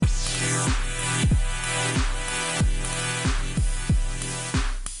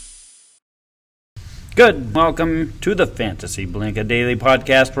Good. Welcome to the Fantasy Blink, a daily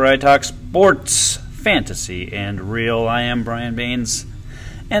podcast where I talk sports, fantasy, and real. I am Brian Baines,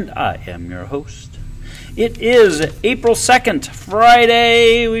 and I am your host. It is April 2nd,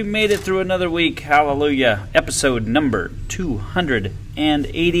 Friday. We made it through another week. Hallelujah. Episode number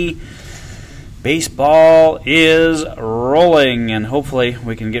 280. Baseball is rolling, and hopefully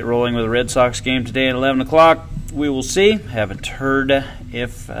we can get rolling with the Red Sox game today at 11 o'clock. We will see. I haven't heard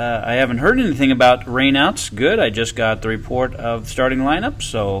anything about rainouts. Good. I just got the report of starting lineup,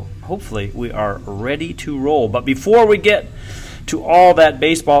 so hopefully we are ready to roll. But before we get to all that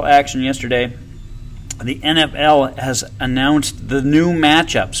baseball action yesterday, the NFL has announced the new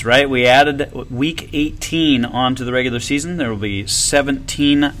matchups, right? We added Week 18 onto the regular season. There will be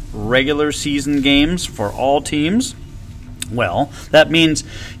 17 regular season games for all teams. Well, that means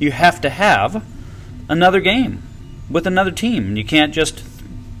you have to have another game with another team. And you can't just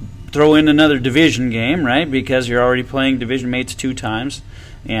throw in another division game, right? Because you're already playing division mates 2 times.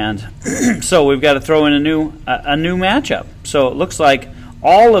 And so we've got to throw in a new matchup. So it looks like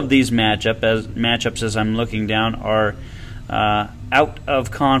all of these matchups as I'm looking down are out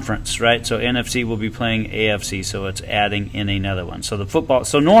of conference, right? So NFC will be playing AFC, so it's adding in another one. So the football.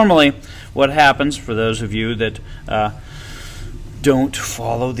 So normally, what happens for those of you that don't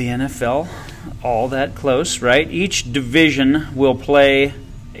follow the NFL all that close, right? Each division will play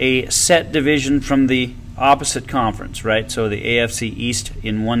a set division from the opposite conference, right? So the AFC East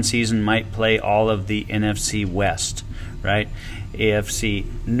in one season might play all of the NFC West, right? AFC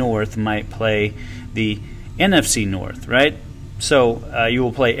North might play the NFC North, right? So you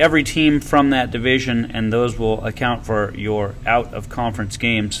will play every team from that division, and those will account for your out-of-conference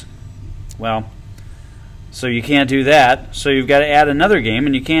games. Well, so you can't do that. So you've got to add another game,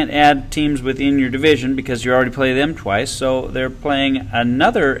 and you can't add teams within your division because you already play them twice. So they're playing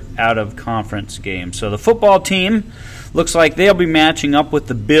another out-of-conference game. So the football team looks like they'll be matching up with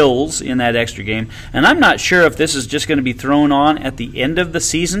the Bills in that extra game. And I'm not sure if this is just going to be thrown on at the end of the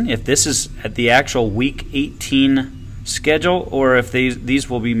season, if this is at the actual Week 18 schedule, or if these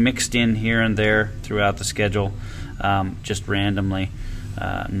will be mixed in here and there throughout the schedule just randomly.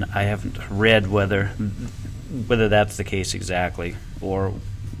 I haven't read whether that's the case exactly or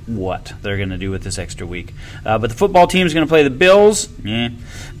what they're going to do with this extra week. But the football team is going to play the Bills.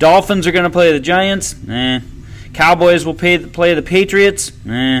 Dolphins are going to play the Giants. Cowboys will play the Patriots.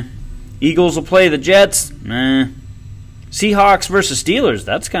 Eagles will play the Jets. Seahawks versus Steelers.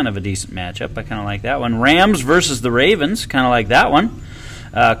 That's kind of a decent matchup. I kind of like that one. Rams versus the Ravens. Kind of like that one.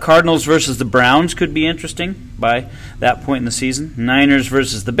 Cardinals versus the Browns could be interesting by that point in the season. Niners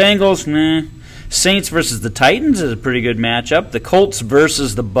versus the Bengals. Saints versus the Titans is a pretty good matchup. The Colts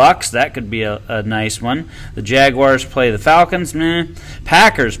versus the Bucks, that could be a nice one. The Jaguars play the Falcons.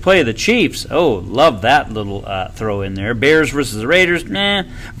 Packers play the Chiefs. Oh, love that little throw in there. Bears versus the Raiders.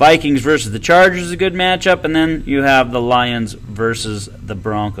 Vikings versus the Chargers is a good matchup. And then you have the Lions versus the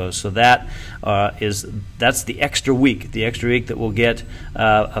Broncos. So that's the extra week that we'll get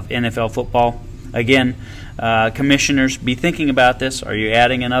of NFL football. Again, commissioners, be thinking about this. Are you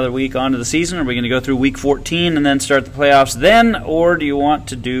adding another week onto the season? Are we going to go through Week 14 and then start the playoffs then? Or do you want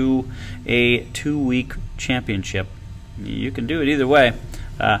to do a 2-week championship? You can do it either way.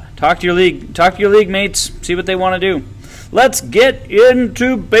 Talk to your league mates. See what they want to do. Let's get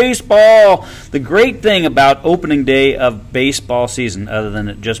into baseball. The great thing about opening day of baseball season, other than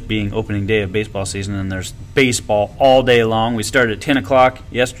it just being opening day of baseball season, and there's baseball all day long. We started at 10 o'clock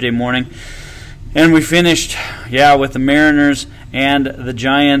yesterday morning. And we finished, with the Mariners and the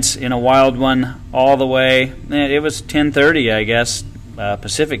Giants in a wild one all the way. It was 10:30, I guess,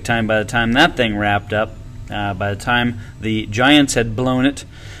 Pacific time by the time that thing wrapped up. By the time the Giants had blown it,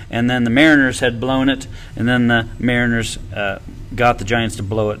 and then the Mariners had blown it, and then the Mariners got the Giants to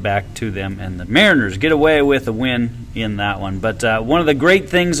blow it back to them, and the Mariners get away with a win in that one. But one of the great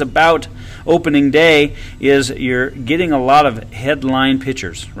things about opening day is you're getting a lot of headline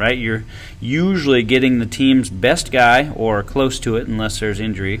pitchers, right? You're usually getting the team's best guy or close to it, unless there's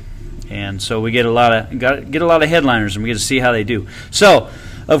injury, and so we get a lot of headliners, and we get to see how they do. So,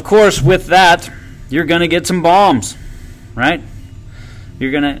 of course, with that, you're going to get some bombs, right?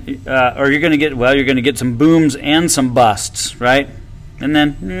 You're going to get some booms and some busts, right? And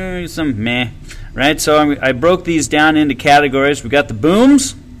then some meh, right? So I broke these down into categories. We got the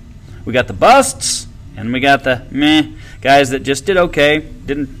booms, we got the busts, and we got the meh guys that just did okay,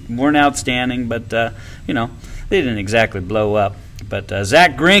 weren't outstanding, but they didn't exactly blow up. But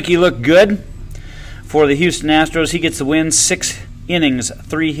Zach Greinke looked good for the Houston Astros. He gets the win, 6 innings,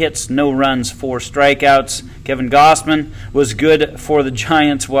 3 hits, no runs, 4 strikeouts. Kevin Gausman was good for the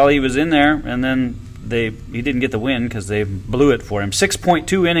Giants while he was in there, and then he didn't get the win because they blew it for him.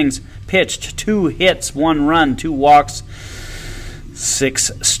 6.2 innings pitched, 2 hits, 1 run, 2 walks,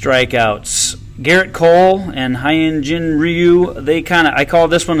 6 strikeouts. Garrett Cole and Hyunjin Ryu, I call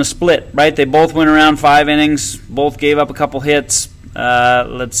this one a split, right? They both went around 5 innings, both gave up a couple hits.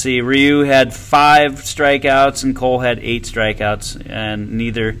 Let's see, Ryu had 5 strikeouts and Cole had 8 strikeouts, and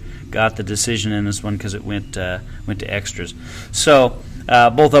neither got the decision in this one because it went to extras. So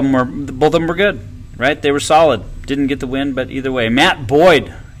both of them were good, right? They were solid. Didn't get the win, but either way. Matt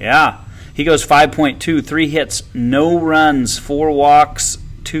Boyd, he goes 5.2, 3 hits, no runs, 4 walks,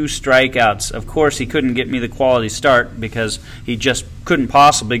 2 strikeouts. Of course, he couldn't get me the quality start because he just couldn't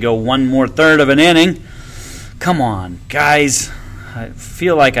possibly go 1 more third of an inning. Come on, guys. I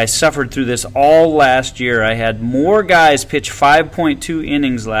feel like I suffered through this all last year. I had more guys pitch 5.2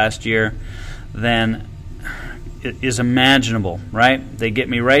 innings last year than is imaginable, right? They get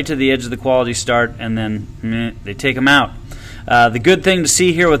me right to the edge of the quality start, and then they take them out. The good thing to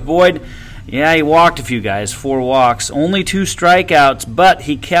see here with Boyd, he walked a few guys, 4 walks, only 2 strikeouts, but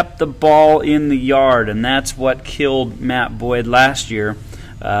he kept the ball in the yard, and that's what killed Matt Boyd last year.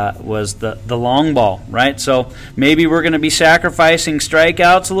 Was the long ball, right? So maybe we're going to be sacrificing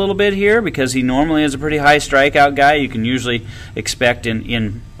strikeouts a little bit here because he normally is a pretty high strikeout guy. You can usually expect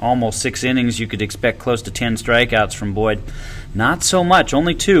in almost 6 innings, you could expect close to 10 strikeouts from Boyd. Not so much,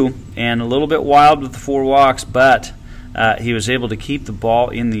 only 2, and a little bit wild with the 4 walks, but he was able to keep the ball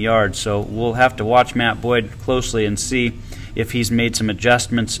in the yard. So we'll have to watch Matt Boyd closely and see if he's made some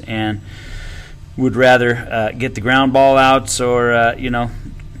adjustments and would rather get the ground ball outs or,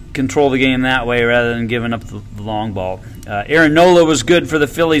 control the game that way rather than giving up the long ball. Aaron Nola was good for the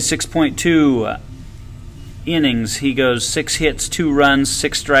Phillies, 6.2 innings. He goes 6 hits, 2 runs,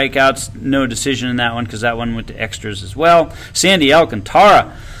 6 strikeouts. No decision in that one because that one went to extras as well. Sandy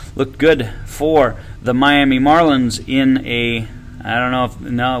Alcantara looked good for the Miami Marlins in a,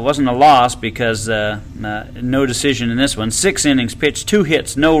 it wasn't a loss because no decision in this one. 6 innings pitched, 2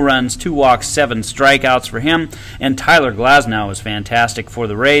 hits, no runs, 2 walks, 7 strikeouts for him. And Tyler Glasnow was fantastic for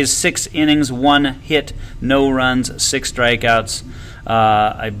the Rays. 6 innings, 1 hit, no runs, 6 strikeouts.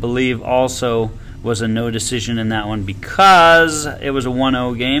 I believe also was a no decision in that one because it was a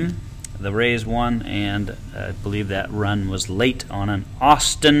 1-0 game. The Rays won, and I believe that run was late on an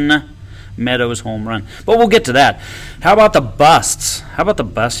Austin Meadows home run. But we'll get to that. How about the busts? How about the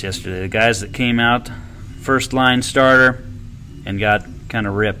busts yesterday? The guys that came out, first line starter, and got kind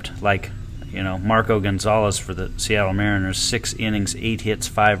of ripped, like Marco Gonzalez for the Seattle Mariners. 6 innings, 8 hits,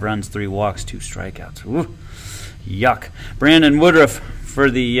 5 runs, 3 walks, 2 strikeouts. Ooh, yuck. Brandon Woodruff for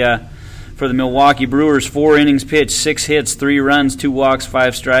the Milwaukee Brewers. 4 innings pitched, 6 hits, 3 runs, 2 walks,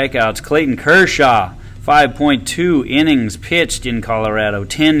 5 strikeouts. Clayton Kershaw, 5.2 innings pitched in Colorado.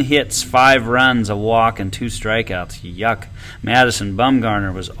 10 hits, 5 runs, a walk, and 2 strikeouts. Yuck. Madison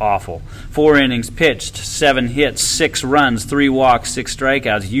Bumgarner was awful. 4 innings pitched, 7 hits, 6 runs, 3 walks, 6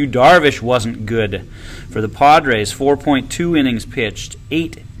 strikeouts. Yu Darvish wasn't good for the Padres. 4.2 innings pitched,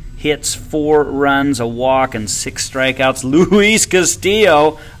 8 hits, 4 runs, a walk, and 6 strikeouts. Luis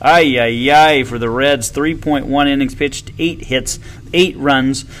Castillo, for the Reds. 3.1 innings pitched, 8 hits, 8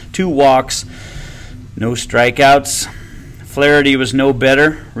 runs, 2 walks, no strikeouts. Flaherty was no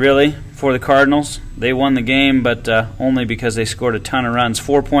better, really, for the Cardinals. They won the game, but only because they scored a ton of runs.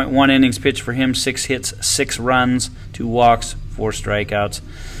 4.1 innings pitched for him, 6 hits, 6 runs, 2 walks, 4 strikeouts.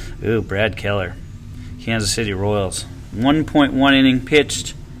 Ooh, Brad Keller, Kansas City Royals. 1.1 inning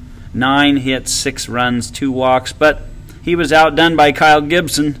pitched, 9 hits, 6 runs, 2 walks, but he was outdone by Kyle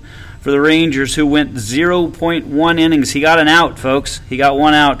Gibson for the Rangers, who went 0.1 innings. He got an out, folks. He got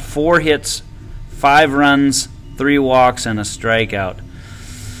 1 out, 4 hits, 5 runs, 3 walks, and a strikeout.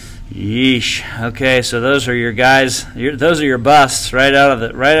 Yeesh. Okay, so those are your guys. Those are your busts right out of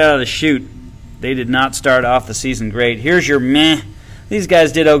the chute. They did not start off the season great. Here's your meh. These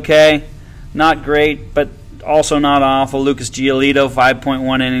guys did okay, not great, but also not awful. Lucas Giolito,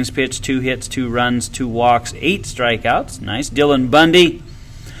 5.1 innings pitched, 2 hits, 2 runs, 2 walks, 8 strikeouts. Nice. Dylan Bundy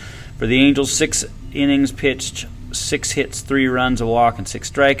for the Angels, 6 innings pitched, 6 hits, 3 runs, a walk, and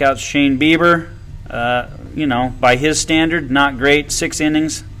 6 strikeouts. Shane Bieber, by his standard, not great. 6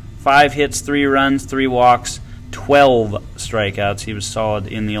 innings, 5 hits, 3 runs, 3 walks, 12 strikeouts. He was solid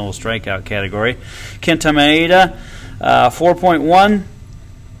in the old strikeout category. Kenta Maeda, 4.1,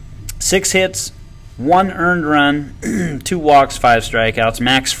 6 hits, 1 earned run, 2 walks, 5 strikeouts.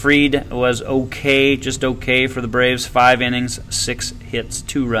 Max Fried was okay, just okay for the Braves. 5 innings, 6 hits,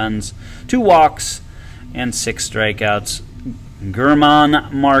 2 runs, 2 walks, and 6 strikeouts.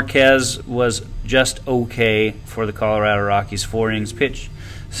 German Marquez was just okay for the Colorado Rockies. 4 innings pitched,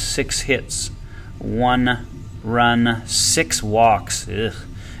 6 hits, 1 run, 6 walks,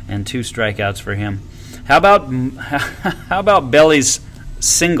 and 2 strikeouts for him. How about Belli's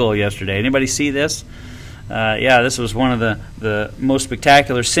single yesterday? Anybody see this? Yeah, this was one of the most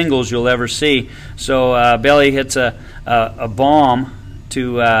spectacular singles you'll ever see. So Belli hits a bomb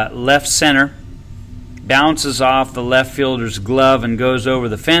to left center, bounces off the left fielder's glove and goes over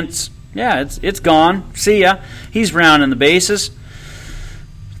the fence. Yeah, it's gone. See ya. He's rounding the bases,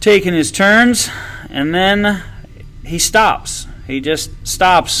 taking his turns, and then he stops. He just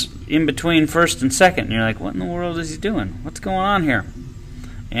stops in between first and second. And you're like, what in the world is he doing? What's going on here?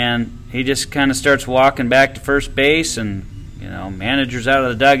 And he just kind of starts walking back to first base, and manager's out of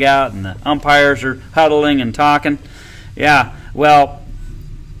the dugout, and the umpires are huddling and talking. Yeah, well,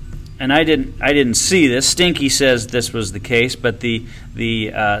 and I didn't see this. Stinky says this was the case, but the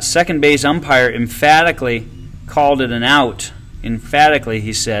second base umpire emphatically called it an out. Emphatically,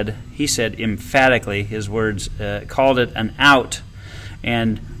 he said emphatically, his words, called it an out.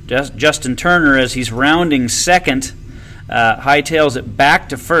 And Justin Turner, as he's rounding second, hightails it back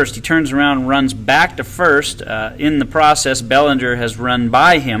to first. He turns around and runs back to first. In the process, Bellinger has run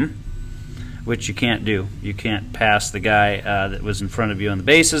by him, which you can't do. You can't pass the guy that was in front of you on the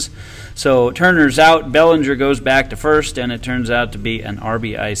bases. So Turner's out, Bellinger goes back to first, and it turns out to be an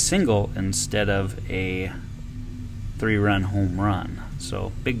RBI single instead of a 3-run home run.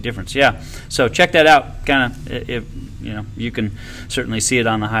 So big difference. Yeah. So check that out. Kind of, you can certainly see it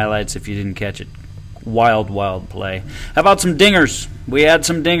on the highlights if you didn't catch it. Wild play. How about some dingers? We had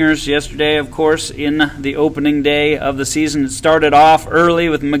some dingers yesterday, of course, in the opening day of the season. It started off early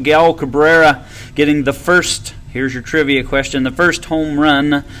with Miguel Cabrera getting the first, here's your trivia question, the first home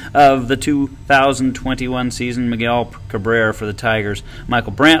run of the 2021 season. Miguel Cabrera for the Tigers.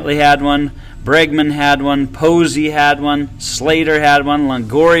 Michael Brantley had one, Bregman had one, Posey had one, Slater had one,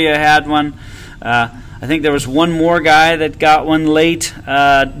 Longoria had one. I think there was one more guy that got one late.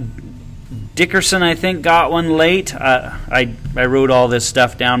 Dickerson, I think, got one late. I wrote all this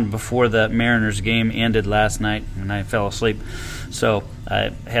stuff down before the Mariners game ended last night, and I fell asleep. So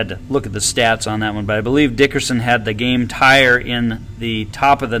I had to look at the stats on that one. But I believe Dickerson had the game tire in the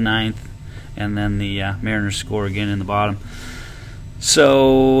top of the 9th, and then the Mariners score again in the bottom.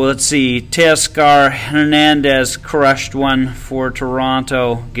 So let's see. Teoscar Hernandez crushed one for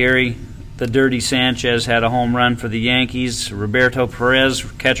Toronto. Gary the Dirty Sanchez had a home run for the Yankees. Roberto Perez,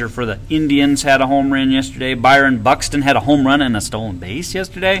 catcher for the Indians, had a home run yesterday. Byron Buxton had a home run and a stolen base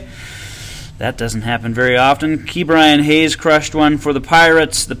yesterday. That doesn't happen very often. Ke'Bryan Hayes crushed one for the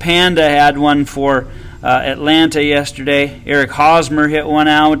Pirates. The Panda had one for Atlanta yesterday. Eric Hosmer hit one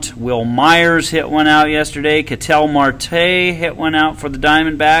out. Will Myers hit one out yesterday. Ketel Marte hit one out for the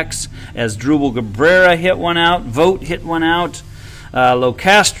Diamondbacks. As Drupal Cabrera hit one out. Vogt hit one out.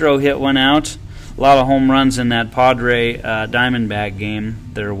 Locastro hit one out. A lot of home runs in that Padre Diamondback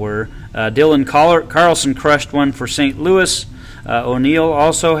game there were. Dylan Carlson crushed one for St. Louis. O'Neill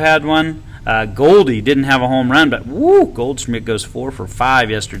also had one. Goldie didn't have a home run, but Goldschmidt goes 4 for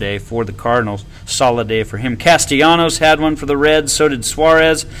 5 yesterday for the Cardinals. Solid day for him. Castellanos had one for the Reds. So did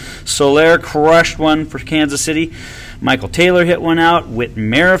Suarez. Soler crushed one for Kansas City. Michael Taylor hit one out. Whit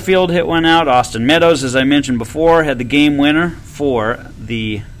Merrifield hit one out. Austin Meadows, as I mentioned before, had the game winner for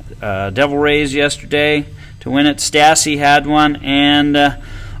the Devil Rays yesterday to win it. Stassi had one, and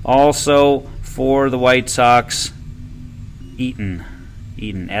also for the White Sox, Adam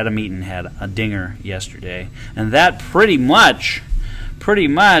Eaton had a dinger yesterday. And that pretty much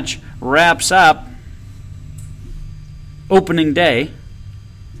wraps up opening day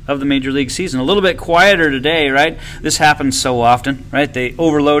of the Major League season. A little bit quieter today, right? This happens so often, right? They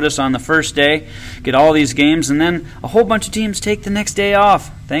overload us on the first day, get all these games, and then a whole bunch of teams take the next day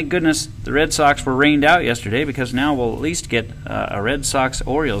off. Thank goodness the Red Sox were rained out yesterday, because now we'll at least get a Red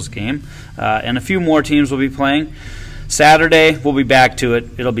Sox-Orioles game, and a few more teams will be playing. Saturday, we'll be back to it.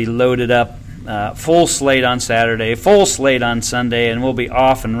 It'll be loaded up. Full slate on Saturday, full slate on Sunday, and we'll be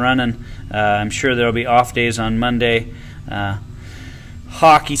off and running. I'm sure there'll be off days on Monday.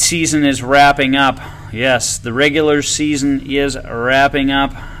 Hockey season is wrapping up. Yes, the regular season is wrapping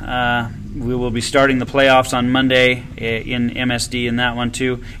up. We will be starting the playoffs on Monday in MSD and that one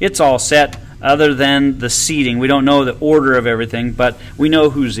too. It's all set other than the seeding. We don't know the order of everything, but we know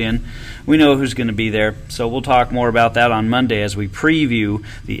who's in. We know who's going to be there. So we'll talk more about that on Monday as we preview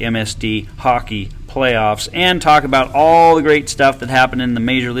the MSD hockey playoffs and talk about all the great stuff that happened in the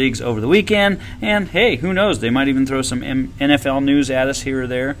major leagues over the weekend. And hey, who knows? They might even throw some NFL news at us here or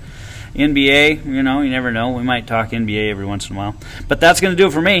there. NBA, you never know. We might talk NBA every once in a while. But that's going to do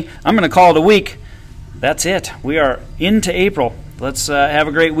it for me. I'm going to call it a week. That's it. We are into April. let's have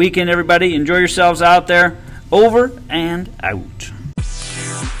a great weekend, everybody. Enjoy yourselves out there. Over and out.